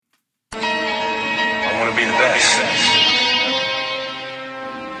want to be the best.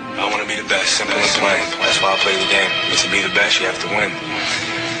 I want to be the best, simple and plain. That's why I play the game. But to be the best, you have to win.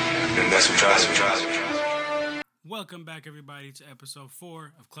 And that's what drives me. Welcome back, everybody, to episode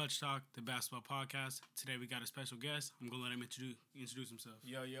 4 of Clutch Talk, the basketball podcast. Today we got a special guest. I'm going to let him introduce himself.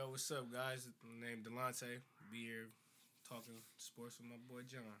 Yo, what's up, guys? My name Delonte. Be here talking sports with my boy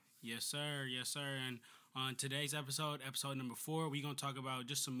John. Yes, sir. And on today's episode number 4, we're going to talk about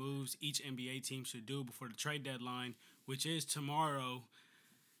just some moves each NBA team should do before the trade deadline, which is tomorrow,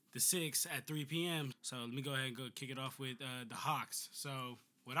 the 6th at 3 p.m. So let me go ahead and kick it off with the Hawks. So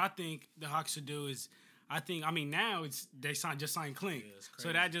what I think the Hawks should do is, now they just signed Klink. Yeah,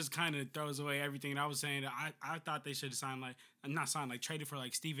 so that just kind of throws away everything. And I was saying that I thought they should have traded for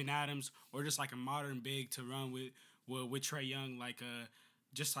like Steven Adams or just like a modern big to run with Trae Young,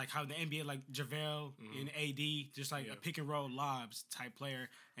 just like how the NBA like JaVale and AD, just like a pick and roll lobs type player.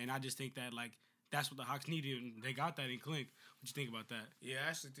 And I just think that like that's what the Hawks needed, and they got that in Klink. What you think about that? Yeah, I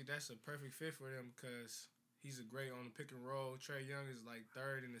actually think that's a perfect fit for them because he's a great on the pick and roll. Trae Young is like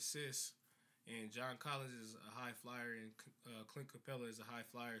third in assists. And John Collins is a high flyer, and Clint Capella is a high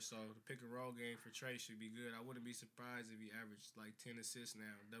flyer. So the pick and roll game for Trae should be good. I wouldn't be surprised if he averaged like 10 assists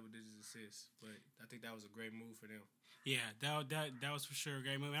now, double-digit assists. But I think that was a great move for them. Yeah, that was for sure a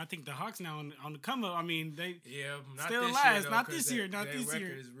great move. And I think the Hawks now on the come up. I mean, they not still this last. Year, not this year. Not this year.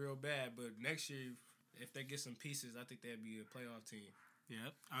 Their record is real bad. But next year, if they get some pieces, I think they'd be a playoff team.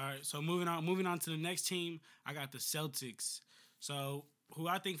 Yep. All right. So moving on to the next team, I got the Celtics. So who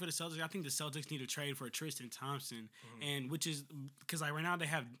I think for the Celtics, I think the Celtics need to trade for Tristan Thompson, and which is because like right now they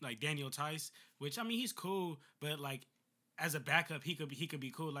have like Daniel Tice, which I mean he's cool, but like as a backup he could be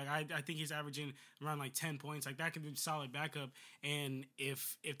cool. Like I think he's averaging around like 10 points. Like that could be a solid backup. And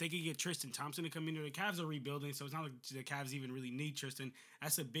if they could get Tristan Thompson to come in there, the Cavs are rebuilding, so it's not like the Cavs even really need Tristan.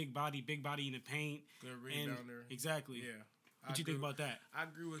 That's a big body in the paint. Good rebounder. Exactly. Yeah. What you think about that? I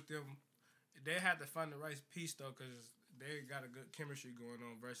agree with them. They had to find the right piece though, because they got a good chemistry going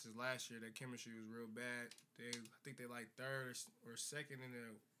on versus last year. That chemistry was real bad. I think they like third or second in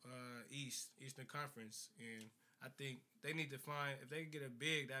the Eastern Conference, and I think they need to find, if they can get a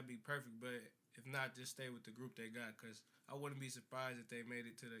big, that'd be perfect. But if not, just stay with the group they got, because I wouldn't be surprised if they made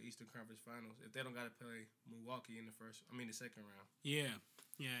it to the Eastern Conference Finals if they don't got to play Milwaukee in the second round. Yeah,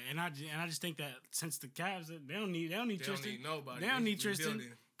 and I just think that since the Cavs they don't need Tristan. Don't need nobody. They don't need Tristan.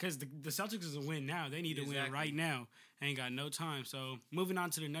 Because the Celtics is a win now. They need to win right now. Ain't got no time. So moving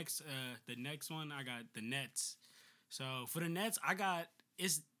on to the next one, I got the Nets. So for the Nets, I got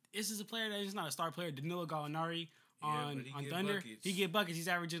this is a player that is not a star player, Danilo Gallinari on Thunder. Buckets. He get buckets. He's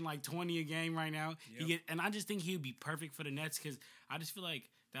averaging like 20 a game right now. Yep. And I just think he would be perfect for the Nets because I just feel like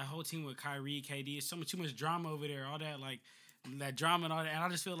that whole team with Kyrie, KD, is too much drama over there. All that like that drama and all that. And I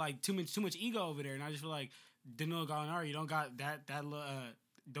just feel like too much ego over there. And I just feel like Danilo Gallinari, you don't got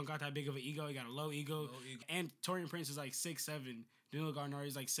don't got that big of an ego. He got a low ego. And Taurean Prince is like 6'7". Danilo Gallinari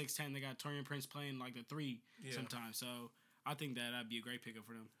is like 6'10". They got Taurean Prince playing like the 3 sometimes. So I think that'd be a great pickup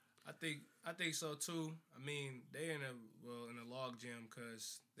for them. I think so too. I mean, they're in a log jam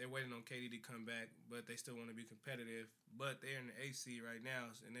because they're waiting on KD to come back, but they still want to be competitive. But they're in the AC right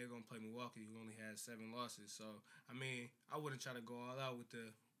now, and they're gonna play Milwaukee, who only has 7 losses. So I mean, I wouldn't try to go all out with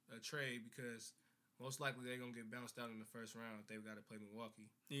the trade because most likely they're going to get bounced out in the first round if they've got to play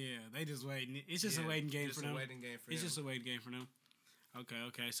Milwaukee. Yeah, they just waiting. It's just a waiting game for them. It's just a waiting game for them.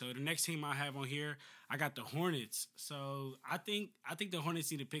 Okay. So the next team I have on here, I got the Hornets. So I think the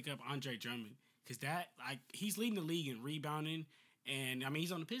Hornets need to pick up Andre Drummond because he's leading the league in rebounding. And, I mean,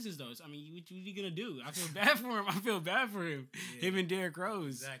 he's on the Pistons, though. So, I mean, what you going to do? I feel bad for him. Yeah. Him and Derrick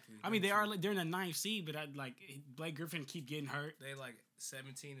Rose. Exactly. I mean, they're in the 9th seed, but Blake Griffin keep getting hurt. They like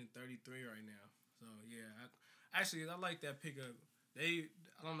 17 and 33 right now. So, yeah. I like that pickup. I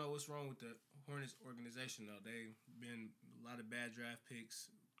don't know what's wrong with the Hornets organization, though. They've been a lot of bad draft picks.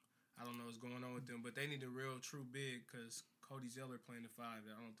 I don't know what's going on with them, but they need a real true big because Cody Zeller playing the 5.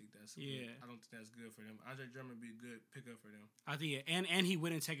 I don't think that's good for them. Andre Drummond would be a good pickup for them. I think and he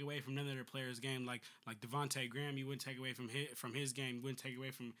wouldn't take away from none of their players' game like Devontae Graham. He wouldn't take away from his game. Wouldn't take away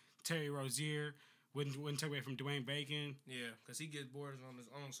from Terry Rozier. Wouldn't take away from Dwayne Bacon. Yeah, because he gets boards on his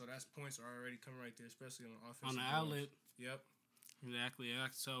own, so that's points are already coming right there, especially on offense. On the outlet. Yep. Exactly.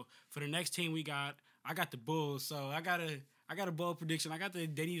 So for the next team I got the Bulls. So I got a bold prediction. They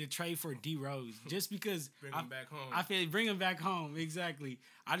need to trade for D Rose just because bring him back home. I feel bring him back home. Exactly.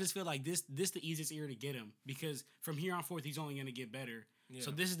 I just feel like this the easiest year to get him because from here on forth he's only gonna get better.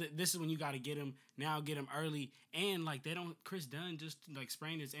 So Yeah. this is when you got to get him now, get him early, and like they don't. Chris Dunn just like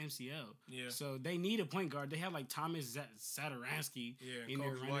sprained his MCL. Yeah. So they need a point guard. They have like Thomas Satoransky. Yeah, in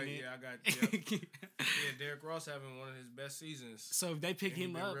there Kobe running White. it. Yeah, I got. Yeah, Derrick Ross having one of his best seasons. So if they pick And he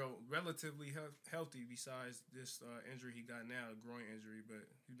him been up, relatively healthy besides this injury he got now, a groin injury, but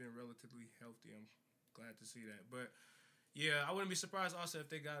he's been relatively healthy. I'm glad to see that. But yeah, I wouldn't be surprised also if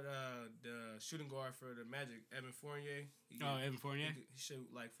they got the shooting guard for the Magic, Evan Fournier. Evan Fournier. He shoot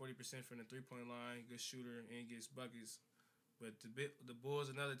like 40% from the 3-point line, good shooter, and gets buckets. But the Bulls,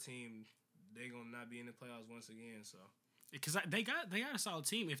 another team, they gonna not be in the playoffs once again. So Because they got a solid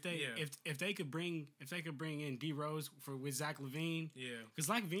team. If they Yeah. if they could bring in D Rose with Zach LaVine, yeah, because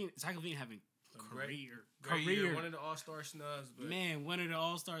Zach LaVine having great career year, one of the All-Star snubs. But man, one of the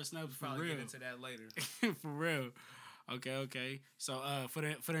All-Star snubs for probably real. get into that later. For real. Okay. So for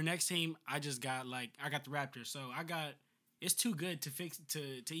the next team, I got the Raptors. So it's too good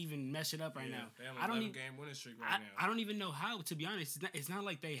to even mess it up right now. They have I an don't 11 even game winning streak right now. I don't even know how, to be honest. It's not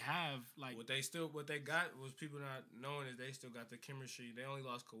like they have like What they got was people not knowing is they still got the chemistry. They only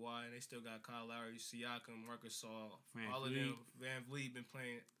lost Kawhi and they still got Kyle Lowry, Siakam, Marcus Gasol, all of them. Van Vliet been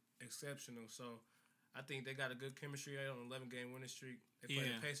playing exceptional. So I think they got a good chemistry. They on an 11 game winning streak. They play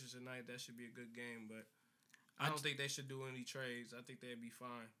the Pacers tonight. That should be a good game, but I don't think they should do any trades. I think they'd be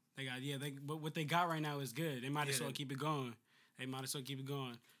fine. But what they got right now is good. They might as well they- keep it going.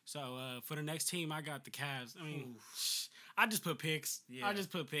 So for the next team, I got the Cavs. I mean, I just put picks. Yeah. I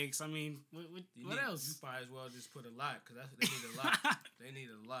just put picks. I mean, what else? You might as well just put a lot because they need a lot. They need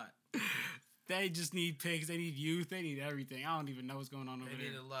a lot. They just need picks. They need youth. They need everything. I don't even know what's going on over They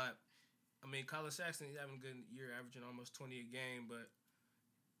there. need a lot. I mean, Colin Sexton, he's having a good year, averaging almost 20 a game, but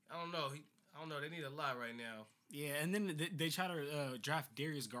I don't know. They need a lot right now. Yeah, and then they try to draft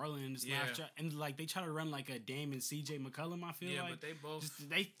Darius Garland in this last draft, and like they try to run like a Dame and CJ McCollum. I feel like but they both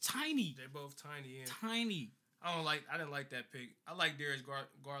they tiny. They're both tiny. And Tiny. I didn't like that pick. I like Darius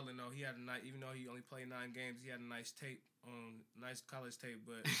Garland though. He had a nice, even though he only played 9 games, he had a nice tape nice college tape.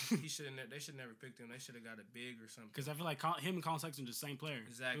 But they should never picked him. They should have got a big or something. Because I feel like him and Colin Sexton are the same player.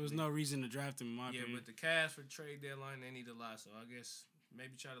 Exactly. There was no reason to draft him in my opinion. But the Cavs for trade deadline, they need a lot. So I guess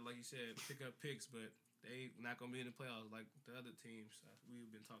maybe try to, like you said, pick up picks, but they not gonna be in the playoffs like the other teams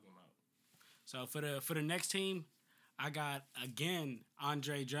we've been talking about. So for the next team, I got again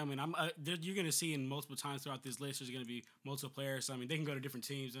Andre Drummond. You're gonna see in multiple times throughout this list. There's gonna be multiple players. So, I mean, they can go to different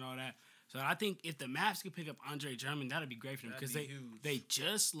teams and all that. So I think if the Mavs could pick up Andre Drummond, that'd be great for them because they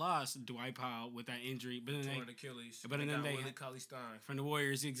just lost Dwight Powell with that injury, but then torn Achilles. But then they Willie Cauley-Stein from the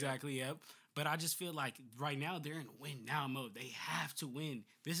Warriors, exactly. Yep. But I just feel like right now they're in win now mode. They have to win.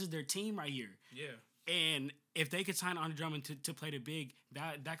 This is their team right here. Yeah. And if they could sign Andre Drummond to play the big,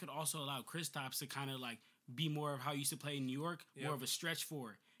 that could also allow Kristaps to kind of like be more of how he used to play in New York, more of a stretch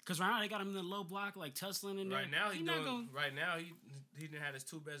forward. Because right now they got him in the low block, like tussling in there. Right now he didn't have his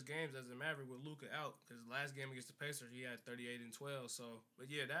 2 best games as a Maverick with Luka out. Because last game against the Pacers he had 38 and 12. So, but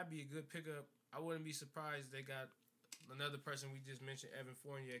yeah, that'd be a good pickup. I wouldn't be surprised they got another person we just mentioned, Evan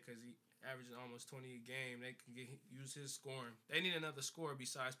Fournier, because he averaging almost 20 a game. They can use his scoring. They need another scorer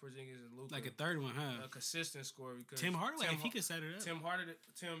besides Porzingis and Luka. Like a third one, huh? A consistent scorer because Tim Hardaway, if he could set it up. Tim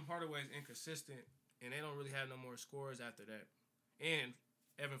Hardaway is inconsistent, and they don't really have no more scorers after that. And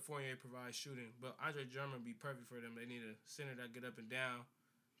Evan Fournier provides shooting, but Andre Drummond be perfect for them. They need a center that get up and down,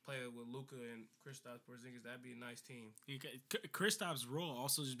 play with Luka and Kristaps Porzingis. That'd be a nice team. Kristaps' role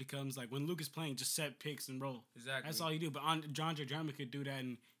also just becomes like when Luka's playing, just set picks and roll. Exactly. That's all you do. But Andre Drummond could do that,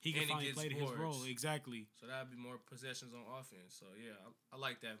 and he can finally play his role. Exactly. So that'd be more possessions on offense. So yeah, I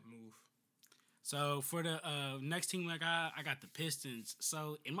like that move. So for the next team, I got the Pistons.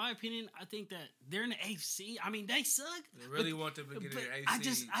 So in my opinion, I think that they're in the AFC. I mean, they suck. They really want them to get in the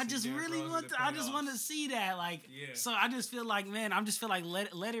AFC. I just really want to see that. Like, so I just feel like, man,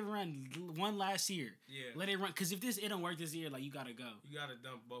 let it run one last year. Yeah. Let it run, because if it don't work this year, like you gotta go. You gotta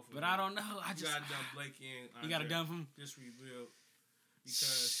dump both of them. But I don't know. You gotta dump Blake and Andre. You gotta dump him. Just rebuild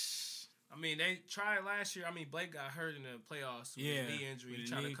because. I mean, they tried last year. I mean, Blake got hurt in the playoffs with a knee injury. He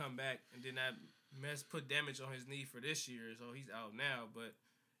tried to come back, and then that put damage on his knee for this year, so he's out now. But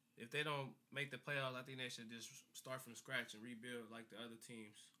if they don't make the playoffs, I think they should just start from scratch and rebuild like the other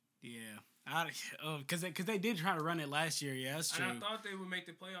teams. Yeah, because they did try to run it last year. Yeah, that's true. And I thought they would make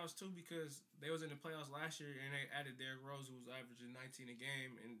the playoffs too because they was in the playoffs last year, and they added Derrick Rose, who was averaging 19 a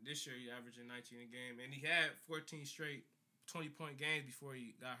game, and this year he averaging 19 a game, and he had 14 straight 20-point games before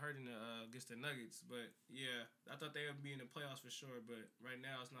he got hurt against the Nuggets. But yeah, I thought they would be in the playoffs for sure. But right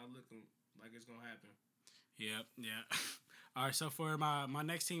now, it's not looking like it's gonna happen. Yep. Yeah. All right, so for my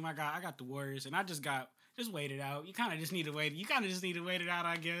next team, I got the Warriors, and I just wait it out. You kind of just need to wait. You kind of just need to wait it out,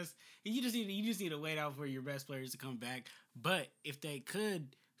 I guess. And you just need to wait out for your best players to come back. But if they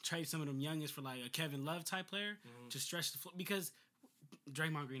could trade some of them youngest for like a Kevin Love type player to stretch the floor, because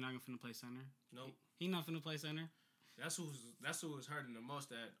Draymond Green not gonna play center. Nope. He not gonna play center. That's who was hurting the most.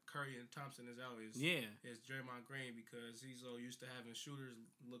 That Curry and Thompson is out. Is Draymond Green, because he's so used to having shooters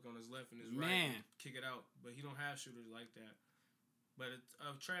look on his left and his right and kick it out, but he don't have shooters like that. But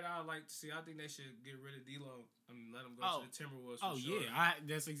a trade I would like to see, I think they should get rid of D'Lo and let him go to the Timberwolves. Sure.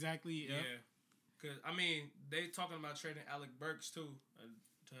 That's exactly Because I mean they talking about trading Alec Burks too.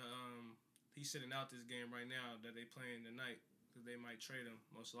 He's sitting out this game right now that they playing tonight because they might trade him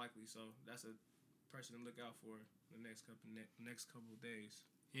most likely. So that's a person to look out for the next couple of days.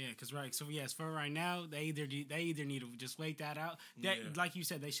 Yeah, because So yes, for right now, they either need to just wait that out. Like you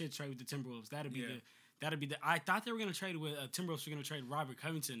said, they should trade with the Timberwolves. That'd be the. I thought they were gonna trade with Timberwolves. Were gonna trade Robert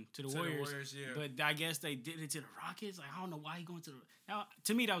Covington to the Warriors. But I guess they did it to the Rockets. Like, I don't know why he going to the. Now,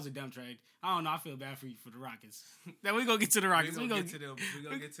 to me, that was a dumb trade. I don't know. I feel bad for the Rockets. Now we gonna get to the Rockets. We gonna get to them. We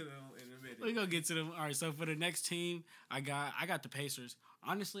gonna get to them in a minute. We gonna get to them. All right. So for the next team, I got the Pacers.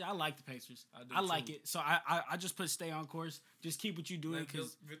 Honestly, I like the Pacers. I like it. So I just put stay on course. Just keep what you doing.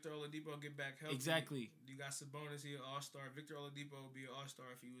 Because Victor Oladipo get back healthy. Exactly. You got Sabonis, he an all-star. Victor Oladipo would be an all-star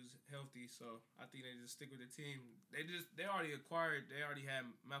if he was healthy. So I think they just stick with the team. They already acquired. They already had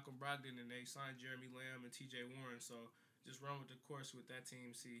Malcolm Brogdon and they signed Jeremy Lamb and T.J. Warren. So just run with the course with that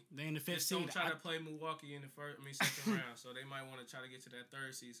team. See, they in the fifth seed. Don't try to play Milwaukee in the second round. So they might want to try to get to that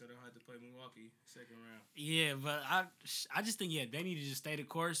third seed, so they don't have to play Milwaukee second round. Yeah, but I just think they need to just stay the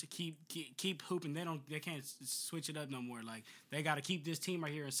course, keep hooping. They can't switch it up no more. Like they got to keep this team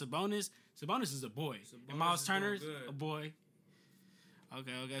right here. And Sabonis is a boy. And Miles Turner's a boy.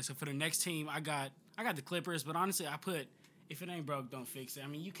 Okay. So for the next team, I got the Clippers, but honestly, I put. If it ain't broke, don't fix it. I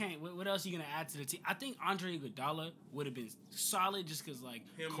mean, you can't. What else are you gonna add to the team? I think Andre Iguodala would have been solid just because, like,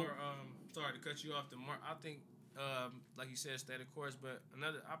 him or sorry to cut you off. I think, like you said, stay the course. But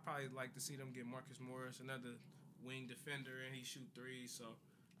I probably like to see them get Marcus Morris, another wing defender, and he shoot threes. So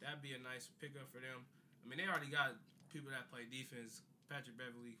that'd be a nice pickup for them. I mean, they already got people that play defense: Patrick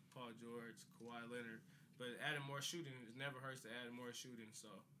Beverley, Paul George, Kawhi Leonard. But adding more shooting, it never hurts to add more shooting. So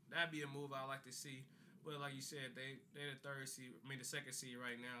that'd be a move I like to see. But like you said, they're the second seed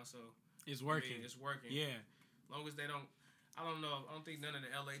right now, so it's working. It's working. Yeah. As long as they don't, I don't know. I don't think none of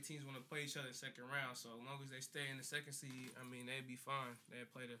the LA teams want to play each other in the second round. So as long as they stay in the second seed, I mean, they'd be fine. They'd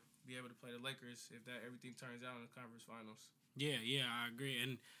be able to play the Lakers if everything turns out in the conference finals. Yeah, I agree,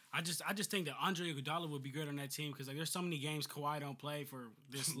 and I just think that Andre Iguodala would be good on that team because like there's so many games Kawhi don't play for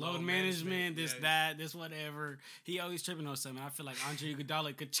this load management, this whatever. He always tripping on something. I feel like Andre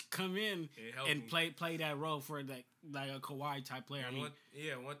Iguodala could come in and play that role for like a Kawhi type player.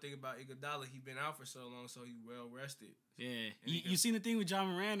 One thing about Iguodala, he been out for so long, so he well rested. Yeah, you seen the thing with John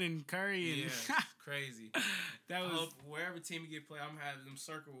Moran and Curry? And yeah, crazy. That was wherever team you get play, I'm having them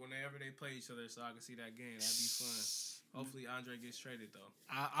circle whenever they play each other, so I can see that game. That'd be fun. Hopefully Andre gets traded though.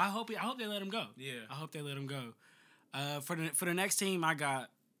 I hope they let him go. Yeah, I hope they let him go. For the next team, I got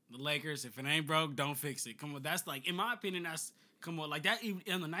the Lakers. If it ain't broke, don't fix it. Come on, that's like in my opinion, like that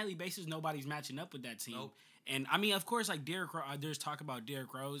on a nightly basis. Nobody's matching up with that team. Nope. And I mean, of course, like there's talk about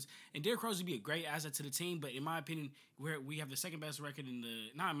Derrick Rose, and Derrick Rose would be a great asset to the team. But in my opinion, we have the second best record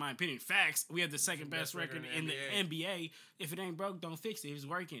not in my opinion, facts. We have the second best record in the NBA. If it ain't broke, don't fix it. It's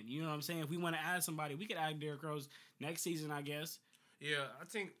working. You know what I'm saying? If we want to add somebody, we could add Derrick Rose next season, I guess. Yeah, I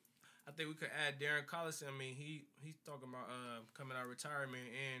think we could add Darren Collison. I mean, he's talking about coming out of retirement,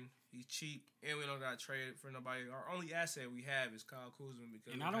 and he's cheap, and we don't got traded for nobody. Our only asset we have is Kyle Kuzma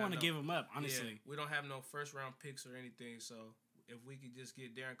because I don't want to give him up, honestly. Yeah, we don't have no first round picks or anything. So if we could just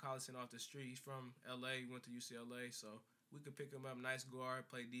get Darren Collison off the street, he's from LA, went to UCLA, so we could pick him up, nice guard,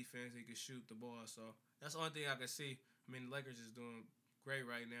 play defense, he could shoot the ball. So that's the only thing I can see. I mean, the Lakers is doing great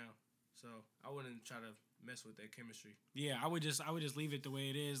right now, so I wouldn't try to mess with their chemistry. Yeah, I would just leave it the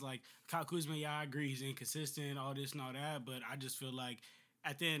way it is. Like Kyle Kuzma, I agree, he's inconsistent, all this and all that, but I just feel like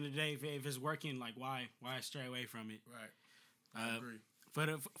at the end of the day, if it's working, like why stray away from it? Right. I agree.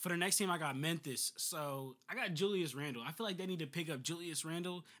 For the next team, I got Memphis. So I got Julius Randle. I feel like they need to pick up Julius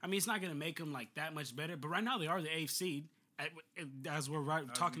Randle. I mean, it's not going to make them like that much better, but right now they are the 8th seed. As we're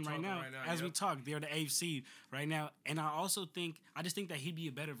talking right now, we talk, they're the 8th seed right now. And I just think that he'd be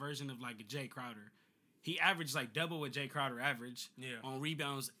a better version of like a Jay Crowder. He averaged like double what Jay Crowder averaged on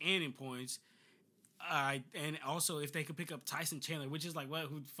rebounds and in points. And also if they could pick up Tyson Chandler, which is like what?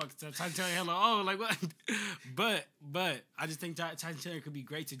 Who the fuck is Tyson Chandler? Hello, oh, like what? but I just think Tyson Chandler could be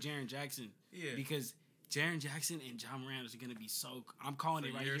great to Jaren Jackson. Yeah, because Jaren Jackson and John Moran is going to be so. I'm calling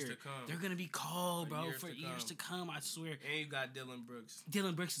it right years here. to come. They're going to be cold, bro, years for to years to come. I swear. And you got Dylan Brooks.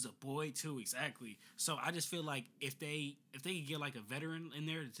 Dylan Brooks is a boy too, exactly. So I just feel like if they could get like a veteran in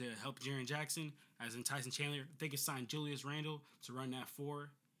there to help Jaren Jackson, as in Tyson Chandler, if they could sign Julius Randle to run that 4.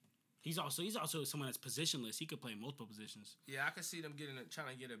 He's also someone that's positionless. He could play multiple positions. Yeah, I could see them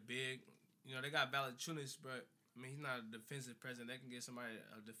trying to get a big. You know, they got Valanciunas, but I mean, he's not a defensive presence. They can get somebody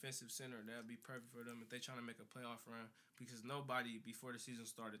a defensive center. That'd be perfect for them if they're trying to make a playoff run. Because nobody before the season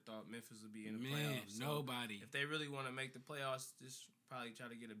started thought Memphis would be in the playoffs. So nobody. If they really want to make the playoffs, just probably try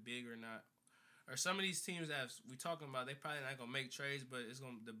to get a big or not. Or some of these teams that we talking about, they probably not gonna make trades, but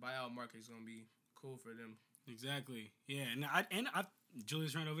the buyout market is gonna be cool for them. Exactly. Yeah, and I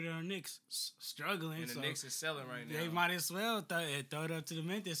Julius Randle over there on the Knicks struggling. And the Knicks is selling right now. They might as well throw it up to the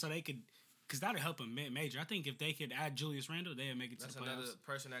Memphis so they could. Because that would help them major. I think if they could add Julius Randle, they would make it to the playoffs. That's another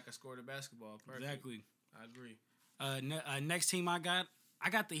person that can score the basketball. Perfect. Exactly. I agree. Next team I got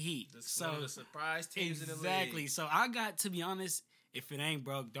the Heat. One of the surprise teams in the league. Exactly. So I got, to be honest, if it ain't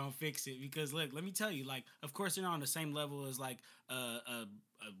broke, don't fix it. Because look, let me tell you, like, of course they're not on the same level as like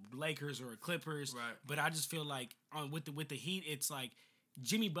Lakers or Clippers. Right. But I just feel like with the Heat, it's like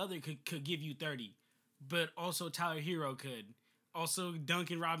Jimmy Butler could give you 30, but also Tyler Hero could. Also,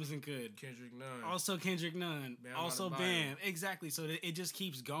 Duncan Robinson could. Kendrick Nunn. Also, Kendrick Nunn. Bam also, Adebayo. Bam. Exactly. So it just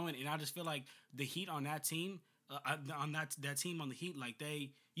keeps going, and I just feel like the Heat on that team, that team on the Heat, like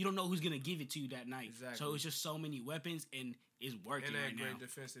you don't know who's gonna give it to you that night. Exactly. So it's just so many weepons, and it's working and right a great now.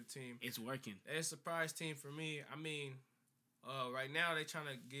 defensive team. It's working. They're a surprise team for me. I mean, right now they trying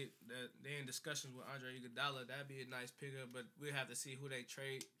to get they're in discussions with Andre Iguodala. That'd be a nice pickup, but we'll have to see who they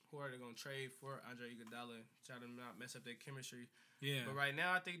trade. Who are they gonna trade for Andre Iguodala? Try to not mess up their chemistry. Yeah. But right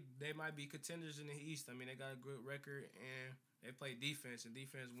now, I think they might be contenders in the East. I mean, they got a good record and they play defense, and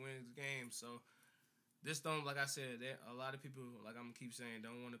defense wins games. So this don't, like I said, a lot of people, like I'm gonna keep saying,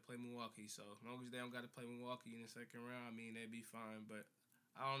 don't want to play Milwaukee. So as long as they don't got to play Milwaukee in the second round, I mean, they'd be fine. But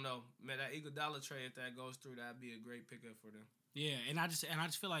I don't know, man. That Iguodala trade, if that goes through, that'd be a great pickup for them. Yeah, and I just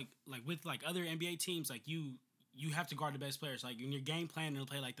feel like with like other NBA teams, like you have to guard the best players. Like in your game plan to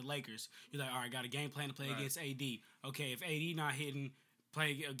play like the Lakers, you're like, all right, got a game plan to play against AD. Okay, if AD not hitting,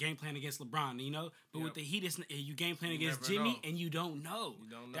 play a game plan against LeBron. You know, but with the Heat, you game plan against Jimmy, and you don't know. You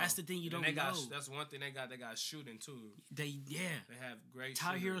don't know. That's the thing you don't know. That's one thing they got. They got shooting too. They have great.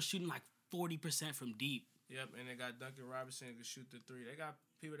 Tyler Hero shooting like 40% from deep. Yep, and they got Duncan Robinson who can shoot the 3. They got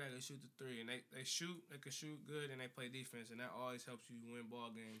people that can shoot the 3, and they can shoot good, and they play defense, and that always helps you win ball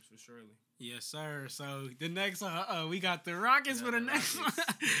games for surely. Yes, sir. So the next one, we got the Rockets for the next one.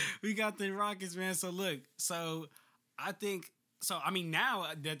 We got the Rockets, man. So look, I mean, now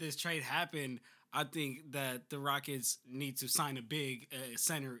that this trade happened, I think that the Rockets need to sign a big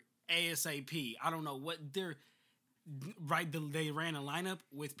center ASAP. I don't know what they're. They ran a lineup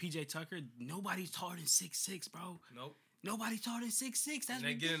with PJ Tucker. Nobody's taller than 6'6", bro. Nope. Nobody's taller than 6'6". That's ridiculous.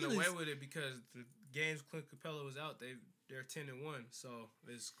 They're getting away with it because the games Clint Capella was out, they're 10-1. So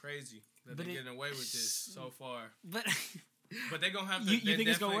it's crazy that they're getting away with this so far. But they're gonna have to. You think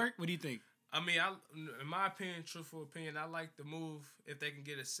it's gonna work? What do you think? I mean, in my opinion, truthful opinion, I like the move if they can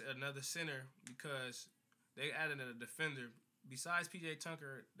get another center because they added a defender. Besides PJ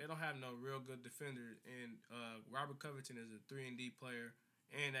Tucker, they don't have no real good defender, and Robert Covington is a 3-and-D player,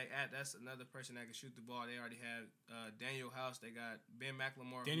 and that's another person that can shoot the ball. They already have Daniel House. They got Ben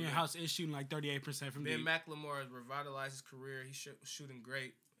McLemore. Daniel House is shooting like 38% from deep. Ben McLemore has revitalized his career. He's shooting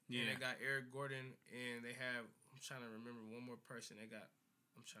great. Yeah. And they got Eric Gordon, and they have. I'm trying to remember one more person.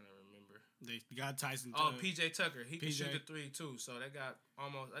 I'm trying to remember. They got Tyson. PJ Tucker. He can shoot the 3 too. So they got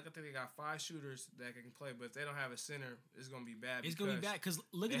almost. I think they got 5 shooters that can play. But if they don't have a center, it's gonna be bad. It's gonna be bad because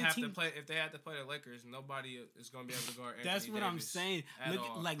look at the team. If they have to play the Lakers, nobody is gonna be able to guard. That's what I'm saying.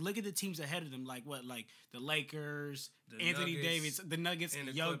 Look at the teams ahead of them. Like the Lakers, Anthony Davis, the Nuggets, and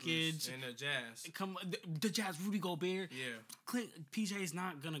the Jokic, and the Jazz. Come the Jazz, Rudy Gobert. Yeah. PJ is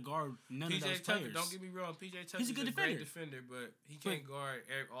not gonna guard none of those Tucker, players. don't get me wrong. PJ Tucker He's a good great defender, but he can't guard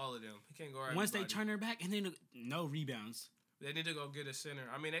all of them. He can't guard. Once everybody. they turn their back, and then no rebounds. They need to go get a center.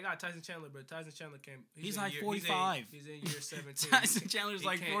 I mean, they got Tyson Chandler, but Tyson Chandler can't. He's like 45. He's in year 17. Tyson Chandler's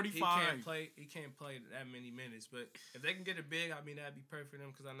like 45. He can't play that many minutes. But if they can get it big, I mean, that'd be perfect for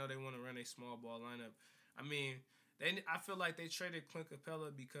them because I know they want to run a small ball lineup. I mean, I feel like they traded Clint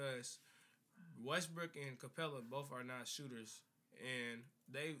Capella because Westbrook and Capella both are not shooters, and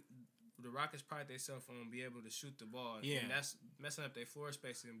the Rockets pride themselves on being able to shoot the ball. Yeah, and that's messing up their floor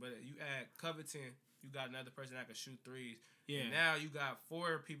spacing. But you add Covington, you got another person that can shoot threes. Yeah. And now you got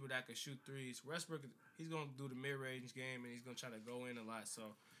 4 people that can shoot threes. Westbrook, he's gonna do the mid-range game and he's gonna try to go in a lot.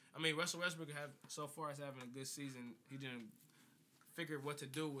 So I mean, Russell Westbrook so far is having a good season. He didn't figure what to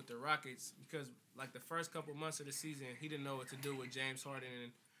do with the Rockets because like the first couple months of the season, he didn't know what to do with James Harden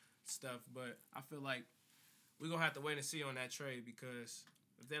and stuff. But I feel like we're gonna have to wait and see on that trade because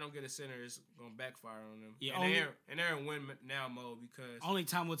if they don't get a center, it's gonna backfire on them. Yeah, and they're in win now mode because only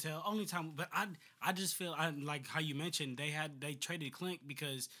time will tell. Only time, but I just feel like how you mentioned they traded Clint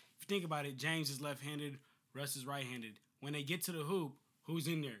because if you think about it, James is left-handed, Russ is right-handed. When they get to the hoop, who's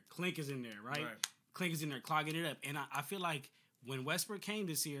in there? Clink is in there, right? Clink is in there clogging it up, and I feel like when Westbrook came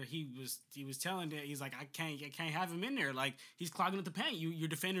this year, he was telling that he's like I can't have him in there. Like he's clogging up the paint. Your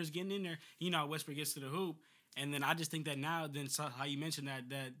defender's getting in there. You know, Westbrook gets to the hoop. And then I just think that now, how you mentioned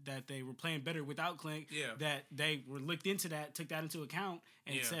that they were playing better without Clink, that they were looked into that, took that into account,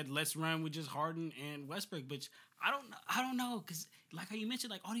 and said let's run with just Harden and Westbrook. But I don't know because like how you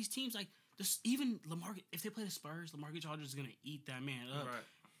mentioned, like all these teams, like this, even Lamar, if they play the Spurs, LaMarcus Aldridge is gonna eat that man up.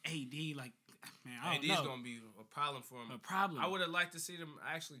 Right. AD, like man, I don't know. AD's gonna be a problem for him. A problem. I would have liked to see them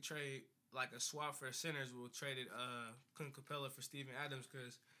actually trade like a swap for centers. We'll traded Clint Capella for Steven Adams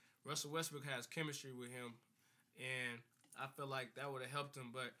because Russell Westbrook has chemistry with him. And I feel like that would have helped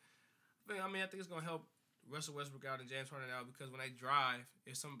him. But, I mean, I think it's going to help Russell Westbrook out and James Harden out because when they drive,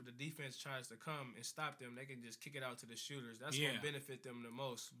 if the defense tries to come and stop them, they can just kick it out to the shooters. That's going to benefit them the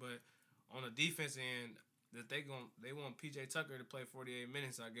most. But on the defense end, that they want PJ Tucker to play 48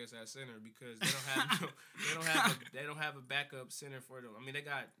 minutes, I guess, at center because they don't have a backup center for them. I mean, they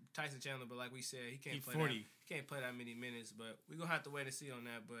got Tyson Chandler, but like we said, he can't play that many minutes. But we're going to have to wait and see on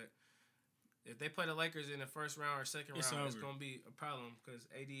that. But if they play the Lakers in the first round or second round, it's gonna be a problem because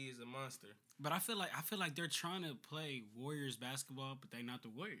AD is a monster. But I feel like they're trying to play Warriors basketball, but they're not the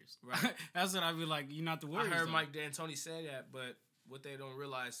Warriors. Right. That's what I feel like. You're not the Warriors. I heard Mike D'Antoni say that, but what they don't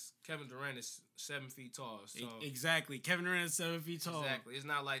realize, Kevin Durant is 7 feet tall. So exactly, Kevin Durant is 7 feet tall. Exactly. It's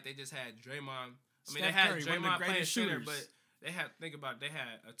not like they just had Draymond. I mean, Steph they had Curry, Draymond playing center, shooters. but they had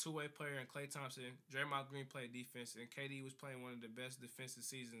a two-way player in Klay Thompson. Draymond Green played defense, and KD was playing one of the best defensive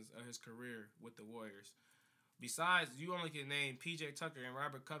seasons of his career with the Warriors. Besides, you only can name PJ Tucker and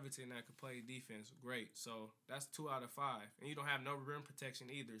Robert Covington that could play defense. Great. So that's 2 out of 5. And you don't have no rim protection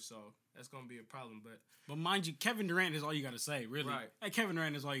either, so that's going to be a problem. But mind you, Kevin Durant is all you got to say, really. Right. Hey, Kevin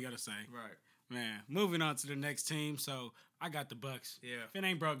Durant is all you got to say. Right. Man, moving on to the next team. So I got the Bucks. Yeah. If it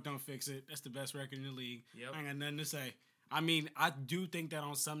ain't broke, don't fix it. That's the best record in the league. Yep. I ain't got nothing to say. I mean, I do think that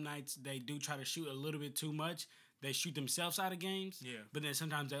on some nights they do try to shoot a little bit too much. They shoot themselves out of games. Yeah. But then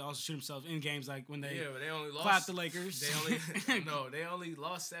sometimes they also shoot themselves in games, like when they but they only clapped the Lakers. They only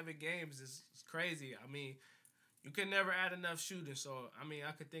lost 7 games. It's crazy. I mean, you can never add enough shooting. So I mean,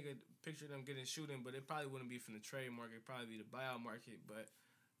 I could picture them getting shooting, but it probably wouldn't be from the trade market. It'd probably be the buyout market. But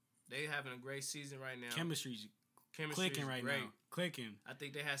they having a great season right now. Chemistry's clicking right now. Clicking. I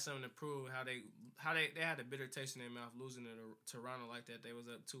think they had something to prove. How they had a bitter taste in their mouth losing to Toronto like that. They was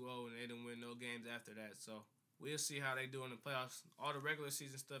up 2-0 and they didn't win no games after that. So we'll see how they do in the playoffs. All the regular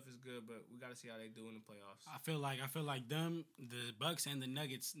season stuff is good, but we got to see how they do in the playoffs. I feel like them, the Bucks and the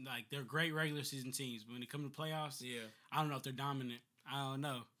Nuggets, like they're great regular season teams. But when it comes to playoffs, I don't know if they're dominant. I don't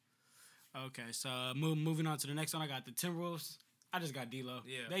know. Okay, so moving on to the next one, I got the Timberwolves. I just got D'Lo.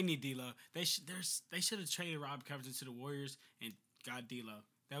 Yeah. They need D'Lo. They should have traded Robert Covington to the Warriors and got D'Lo.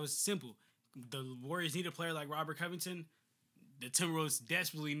 That was simple. The Warriors need a player like Robert Covington. The Timberwolves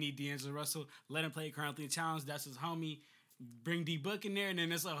desperately need D'Angelo Russell. Let him play Karl Anthony Towns. That's his homie. Bring D Book in there, and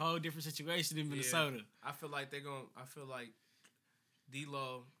then it's a whole different situation in Minnesota. Yeah. I feel like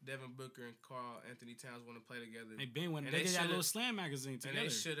D'Lo, Devin Booker, and Karl Anthony Towns want to play together. They did that little slam magazine together. And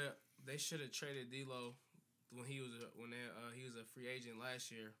they should have traded D'Lo when he was a free agent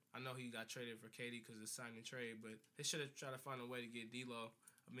last year. I know he got traded for KD because of sign and trade, but they should have tried to find a way to get D'Lo.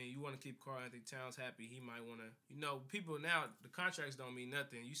 I mean, you want to keep Karl Anthony Towns happy. He might want to, people now, the contracts don't mean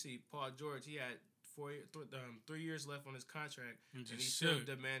nothing. You see Paul George, he had 3 years left on his contract, and he still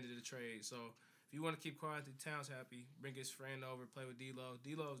demanded a trade. So if you want to keep Karl Anthony Towns happy, bring his friend over, play with D'Lo.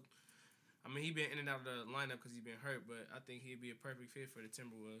 D'Lo, I mean, he been in and out of the lineup because he's been hurt, but I think he'd be a perfect fit for the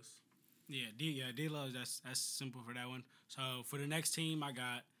Timberwolves. D'Lo, that's simple for that one. So for the next team, I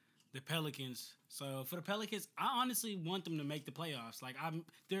got the Pelicans. So for the Pelicans, I honestly want them to make the playoffs. Like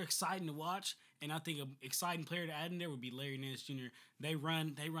they're exciting to watch, and I think an exciting player to add in there would be Larry Nance Jr. They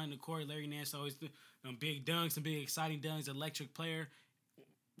run the court. Larry Nance always big dunks and big exciting dunks, electric player.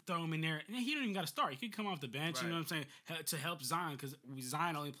 Throw him in there, and he don't even got to start. He could come off the bench, right. You know what I'm saying, to help Zion, because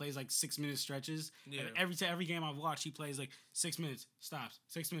Zion only plays like 6-minute stretches. Yeah. And every game I've watched, he plays like 6 minutes, stops,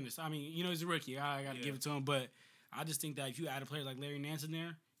 6 minutes. I mean, he's a rookie. I got to give it to him, but I just think that if you add a player like Larry Nance in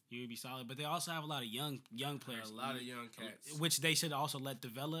there, you would be solid. But they also have a lot of young players. A lot of young cats, which they should also let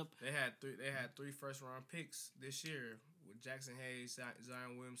develop. They had three first round picks this year with Jackson Hayes,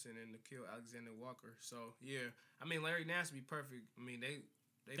 Zion Williamson, and Nickeil Alexander-Walker. So yeah, I mean Larry Nance would be perfect. I mean they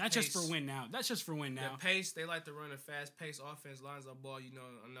That's just for win now. The pace, they like to run a fast paced offense, lines up ball. You know,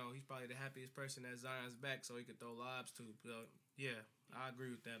 I know he's probably the happiest person that Zion's back, so he could throw lobs too. But yeah, I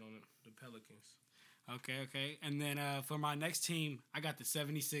agree with that on the Pelicans. Okay. And then for my next team, I got the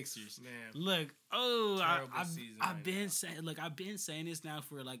 76ers. Man. Look, I've been saying this now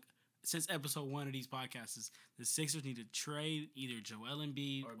for like since episode 1 of these podcasts. The Sixers need to trade either Joel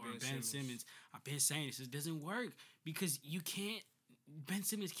Embiid or Ben Simmons. I've been saying this. It doesn't work because you can't. Ben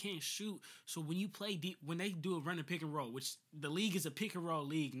Simmons can't shoot. So when you play deep, when they do a run and pick and roll, which the league is a pick and roll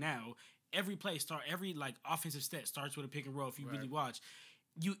league now, every like offensive step starts with a pick and roll. If you really watch,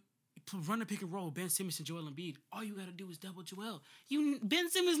 you run a pick and roll, Ben Simmons and Joel Embiid. All you gotta do is double Joel. Ben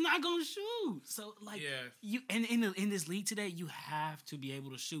Simmons not gonna shoot. So like in this league today, you have to be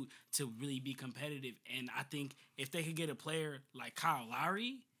able to shoot to really be competitive. And I think if they could get a player like Kyle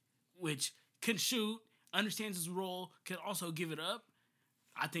Lowry, which can shoot, understands his role, can also give it up,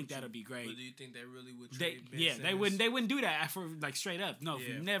 I think that'll be great. But do you think they really would trade Ben Simmons? They wouldn't do that for like straight up. No,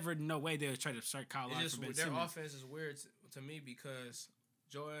 never, no way they would try to start Kyle Lowry for Ben Simmons. Their offense is weird to me because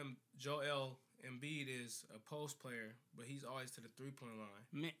Joel Embiid is a post player, but he's always to the 3-point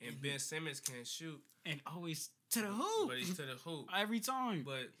line. And Ben Simmons can't shoot. And always to the hoop. But he's to the hoop. Every time.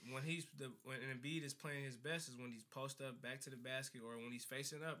 But when Embiid is playing his best is when he's post up back to the basket or when he's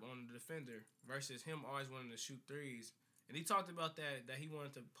facing up on the defender versus him always wanting to shoot threes. And he talked about that he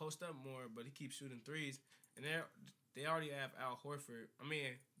wanted to post up more, but he keeps shooting threes. And they already have Al Horford. I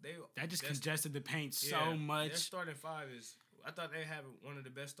mean, that just congested the paint so much. Their starting five is. I thought they have one of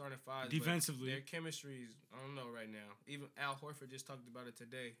the best starting fives defensively. Their chemistry is, I don't know right now. Even Al Horford just talked about it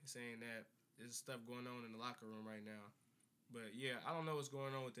today, saying that there's stuff going on in the locker room right now. But yeah, I don't know what's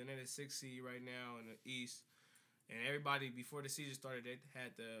going on with them. They're the 6th seed right now in the East. And everybody, before the season started, they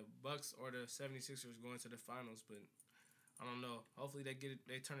had the Bucks or the 76ers going to the finals. But I don't know. Hopefully they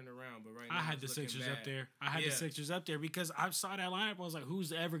turn it around. But right now, I had the Sixers up there. The Sixers up there because I saw that lineup. I was like,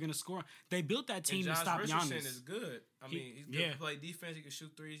 who's ever gonna score? They built that team to stop Richardson Giannis. Is good. I mean, he's good to play defense. He can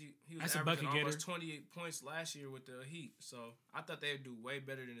shoot threes. He was averaging almost 28 points last year with the Heat. So I thought they would do way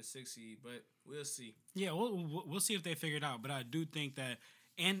better than the 6th seed. But we'll see. Yeah, we'll see if they figure it out. But I do think that,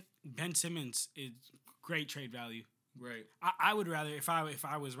 and Ben Simmons is great trade value. Right. I would rather if I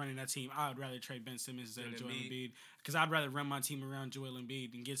was running that team, I would rather trade Ben Simmons than Joel Embiid because I'd rather run my team around Joel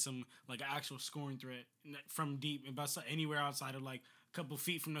Embiid and get some like an actual scoring threat from deep and anywhere outside of like a couple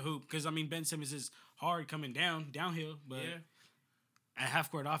feet from the hoop. Because I mean Ben Simmons is hard coming downhill, but at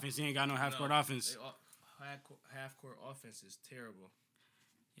half court offense, he ain't got no half court offense. Half court offense is terrible.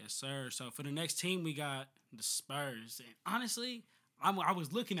 Yes, sir. So for the next team, we got the Spurs, and honestly. I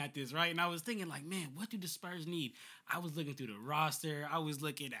was looking at this, right? And I was thinking, like, man, what do the Spurs need? I was looking through the roster. I was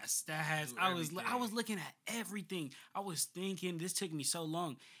looking at stats. I was looking at everything. I was thinking, this took me so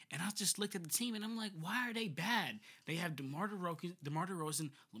long. And I just looked at the team, and I'm like, why are they bad? They have DeMar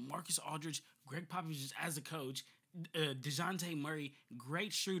DeRozan, LaMarcus Aldridge, Greg Popovich as a coach, DeJounte Murray,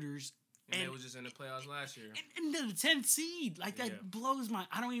 great shooters. And they was just in the playoffs last year. And the 10th seed. Like, that blows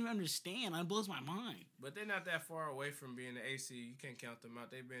I don't even understand. It blows my mind. But they're not that far away from being the AC. You can't count them out.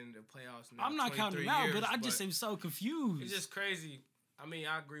 They've been in the playoffs now. I'm not counting them out, but I just am so confused. It's just crazy. I mean,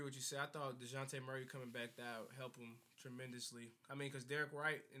 I agree with what you said. I thought DeJounte Murray coming back, that would help him tremendously. I mean, because Derek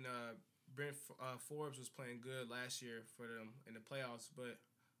White and Brent Forbes was playing good last year for them in the playoffs. But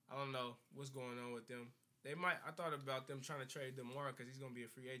I don't know what's going on with them. I thought about them trying to trade DeMar because he's going to be a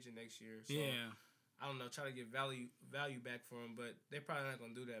free agent next year. So, I don't know, try to get value back for him, but they're probably not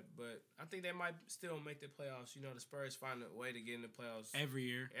going to do that. But I think they might still make the playoffs. You know, the Spurs find a way to get in the playoffs. Every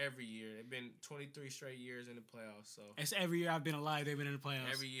year. They've been 23 straight years in the playoffs. So it's every year I've been alive, they've been in the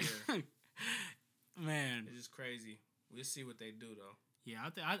playoffs. Every year. Man. It's just crazy. We'll see what they do, though. Yeah,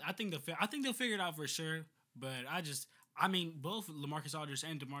 I think they'll figure it out for sure. But both LaMarcus Aldridge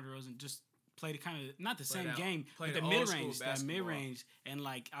and DeMar DeRozan just played kind of not the same game, but the mid range, and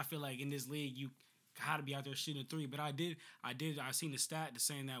like I feel like in this league you gotta be out there shooting three. But I seen the stat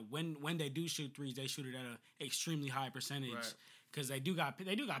saying that when they do shoot threes, they shoot it at an extremely high percentage because they do got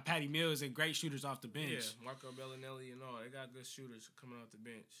Patty Mills and great shooters off the bench. Yeah, Marco Bellinelli and all they got good shooters coming off the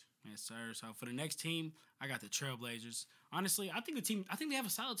bench. Yes, sir. So for the next team, I got the Trailblazers. Honestly, I think they have a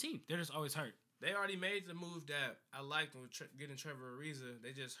solid team. They're just always hurt. They already made the move that I liked with getting Trevor Ariza.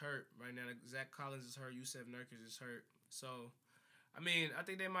 They just hurt right now. Zach Collins is hurt. Yusef Nurkic is hurt. So, I mean, I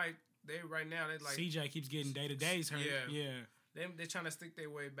think they right now, they like... CJ keeps getting day-to-days hurt. Yeah. They're trying to stick their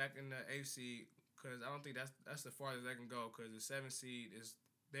way back in the 8th seed because I don't think that's the farthest they can go because the 7th seed is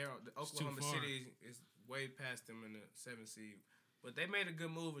there. The Oklahoma City is way past them in the 7th seed. But they made a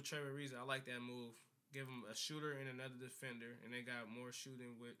good move with Trevor Ariza. I like that move. Give him a shooter and another defender, and they got more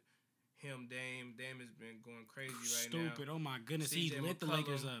shooting with him. Dame has been going crazy now. Stupid. Oh my goodness, he lit the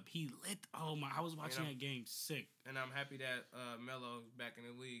Lakers up. He lit. Oh my! I was watching that game. Sick. And I'm happy that Melo's back in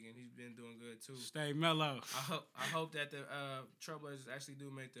the league, and he's been doing good too. Stay Melo. I hope that the Trailblazers actually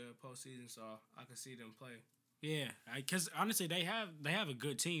do make the postseason, so I can see them play. Yeah, because honestly, they have a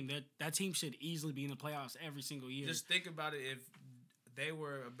good team. That team should easily be in the playoffs every single year. Just think about it. If they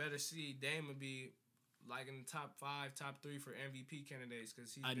were a better seed, Dame would be like in the top 5, top 3 for MVP candidates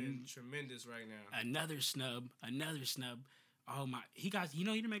because he's been tremendous right now. Another snub. Oh my! He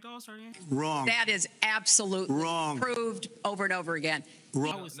didn't make the All-Star game. Wrong. That is absolutely wrong. Proved over and over again.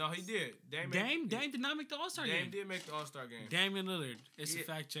 Wrong. No, he did. Dame did not make the All-Star game. Dame did make the All-Star game. Damian Lillard. It's a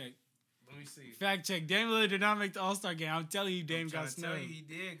fact check. Let me see. Fact check. Dame Lillard did not make the All-Star game. I'm telling you, Dame got snubbed. He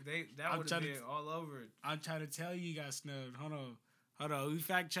did. That would have been all over it. I'm trying to tell you, he got snubbed. Hold on. We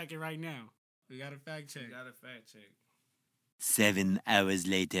fact checking right now. We got a fact check. 7 hours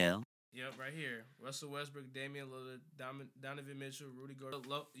later. Yep, right here. Russell Westbrook, Damian Lillard, Donovan Mitchell, Rudy Gobert,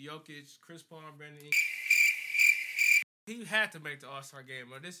 Jokic, Chris Paul, Brandon Ingram. He had to make the All-Star game,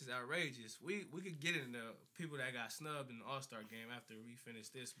 but this is outrageous. We could get into people that got snubbed in the All-Star game after we finish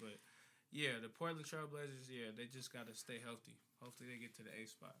this, but yeah, the Portland Trailblazers, they just got to stay healthy. Hopefully they get to the 8th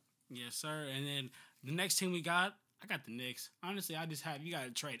spot. Yes, sir. And then the next team we got, I got the Knicks. Honestly, you got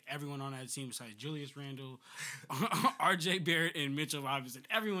to trade everyone on that team besides Julius Randle, R.J. Barrett, and Mitchell Robinson.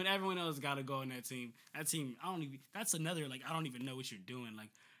 Everyone else got to go on that team. That's another, I don't even know what you're doing.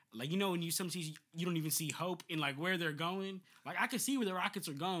 When you sometimes you don't even see hope in, where they're going. I can see where the Rockets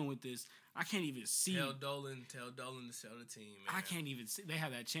are going with this. I can't even see. Tell Dolan to sell the team, man. I can't even see. They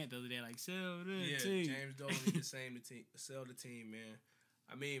had that chant the other day, sell the team. Yeah, James Dolan need to sell the team, man.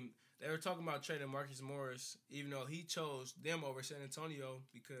 I mean, they were talking about trading Marcus Morris, even though he chose them over San Antonio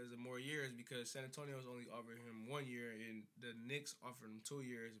because of more years, because San Antonio's only offered him 1 year and the Knicks offered him 2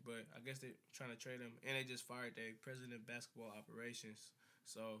 years. But I guess they're trying to trade him, and they just fired their president of basketball operations.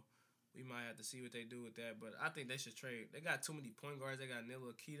 So we might have to see what they do with that. But I think they should trade. They got too many point guards. They got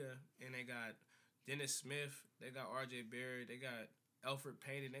Nila Akita, and they got Dennis Smith. They got R.J. Barrett. They got Elfrid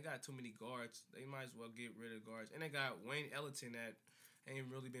Payton. They got too many guards. They might as well get rid of guards. And they got Wayne Ellington that ain't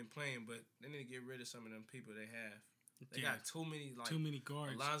really been playing, but they need to get rid of some of them people they have. They got too many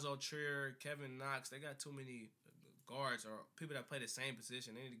guards. Alonzo Trier, Kevin Knox. They got too many guards or people that play the same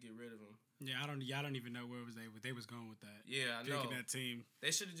position. They need to get rid of them. Yeah, I don't even know where they was going with that. Yeah, I know. Picking that team. They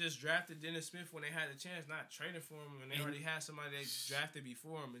should have just drafted Dennis Smith when they had a chance, not trading for him when they already had somebody they drafted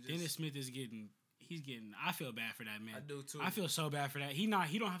before him. Dennis Smith is getting. I feel bad for that man. I do too. I feel so bad for that. He don't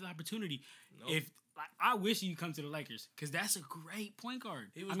have the opportunity. Nope. I wish he'd come to the Lakers because that's a great point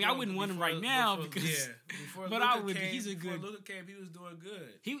guard. I wouldn't want him right now because. Before but Luka I would. Came, he's a good. Before Luka came, he was doing good.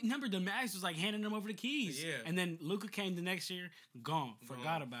 He remember the Max was handing him over the keys. Yeah. And then Luka came the next year, gone,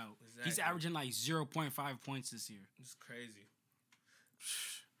 forgot about. Exactly. He's averaging 0.5 points this year. It's crazy.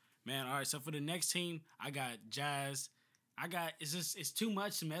 Man, all right. So for the next team, I got Jazz. It's too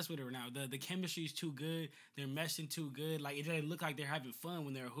much to mess with her now. The chemistry is too good. They're meshing too good. It doesn't look like they're having fun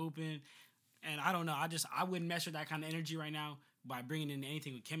when they're hooping. And I don't know. I wouldn't mess with that kind of energy right now by bringing in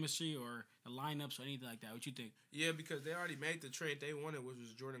anything with chemistry or the lineups or anything like that. What you think? Yeah, because they already made the trade they wanted, which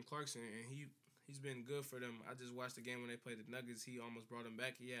was Jordan Clarkson, and he's been good for them. I just watched the game when they played the Nuggets. He almost brought them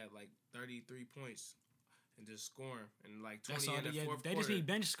back. He had 33 points and just scoring and 20 in the fourth quarter. They just need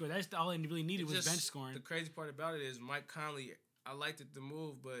bench score. That's all they really needed was bench scoring. The crazy part about it is Mike Conley. I liked the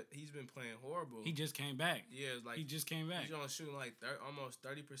move, but he's been playing horrible. He just came back. Yeah, he just came back. He's only shooting almost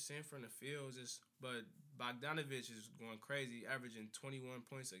 30% from the field. But Bogdanovich is going crazy, averaging 21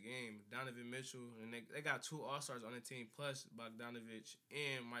 points a game. Donovan Mitchell, and they got 2 All-Stars on the team, plus Bogdanovich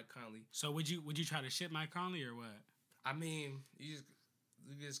and Mike Conley. So would you try to ship Mike Conley or what? I mean, you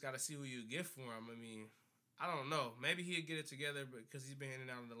just got to see who you get for him. I mean, I don't know. Maybe he'll get it together because he's been in and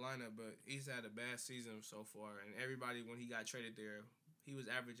out of the lineup, but he's had a bad season so far. And everybody, when he got traded there, he was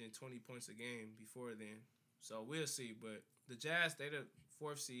averaging 20 points a game before then. So we'll see. But the Jazz, they're the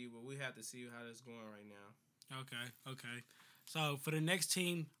 4th seed, but we have to see how that's going right now. Okay. So for the next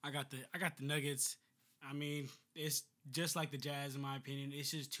team, I got the Nuggets. I mean, it's just like the Jazz in my opinion. It's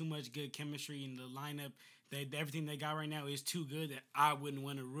just too much good chemistry in the lineup. Everything they got right now is too good that I wouldn't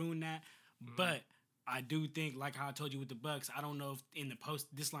want to ruin that. Mm-hmm. But I do think, like how I told you with the Bucks, I don't know if in the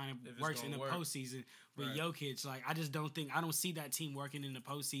this lineup If it's works in gonna the work. postseason. But Right. Jokic, like I just don't think I don't see that team working in the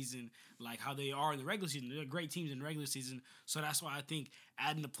postseason like how they are in the regular season. They're great teams in the regular season, so that's why I think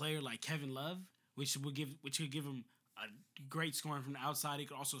adding a player like Kevin Love, which could give him a great scoring from the outside. He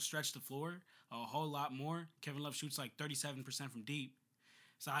could also stretch the floor a whole lot more. Kevin Love shoots like 37% from deep.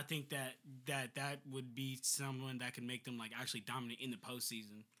 So I think that would be someone that can make them like actually dominant in the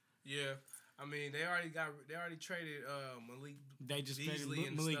postseason. Yeah. I mean, they already traded Malik They just traded Beasley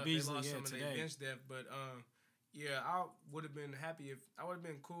and Malik stuff. Beasley, they lost yeah, some of today. their bench depth, but yeah, I would have been happy I would have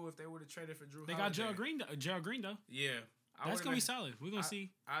been cool if they would have traded for Drew They Holiday. got Gerald Green though. Yeah. That's gonna be solid. We're gonna see.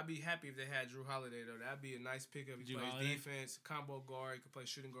 I'd be happy if they had Drew Holiday though. That'd be a nice pickup. He Drew plays Holiday? defense, combo guard. He could play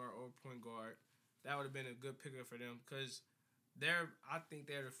shooting guard or point guard. That would have been a good pickup for them because I think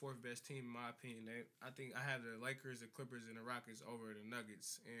they're the fourth best team in my opinion. I think I have the Lakers, the Clippers, and the Rockets over the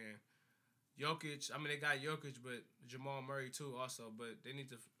Nuggets. And Jokic, I mean they got Jokic, but Jamal Murray too also. But they need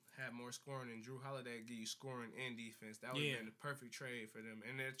to have more scoring, and Drew Holiday give you scoring and defense. That would have been the perfect trade for them.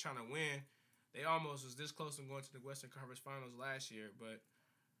 And they're trying to win. They almost was this close to going to the Western Conference Finals last year, but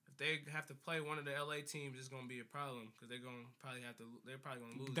if they have to play one of the LA teams, it's gonna be a problem because they're gonna probably have to. They're probably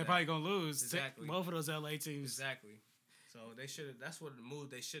gonna lose. They're probably gonna lose. Exactly. Both of those LA teams. Exactly. So they should have. That's what the move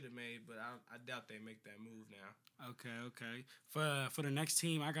they should have made, but I doubt they make that move now. Okay. For the next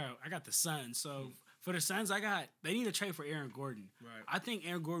team, I got the Suns. So for the Suns, they need to trade for Aaron Gordon. Right. I think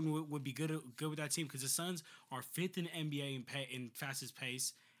Aaron Gordon would be good with that team because the Suns are fifth in the NBA in fastest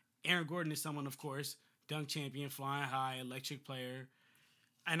pace. Aaron Gordon is someone, of course, dunk champion, flying high, electric player,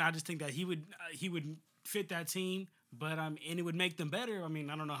 and I just think that he would fit that team. But and it would make them better. I mean,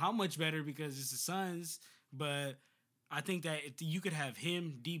 I don't know how much better because it's the Suns, but I think that if you could have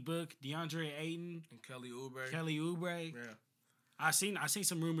him, D Book, DeAndre Ayton, And Kelly Oubre. Kelly Oubre. Yeah. I seen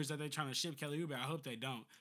some rumors that they're trying to ship Kelly Oubre. I hope they don't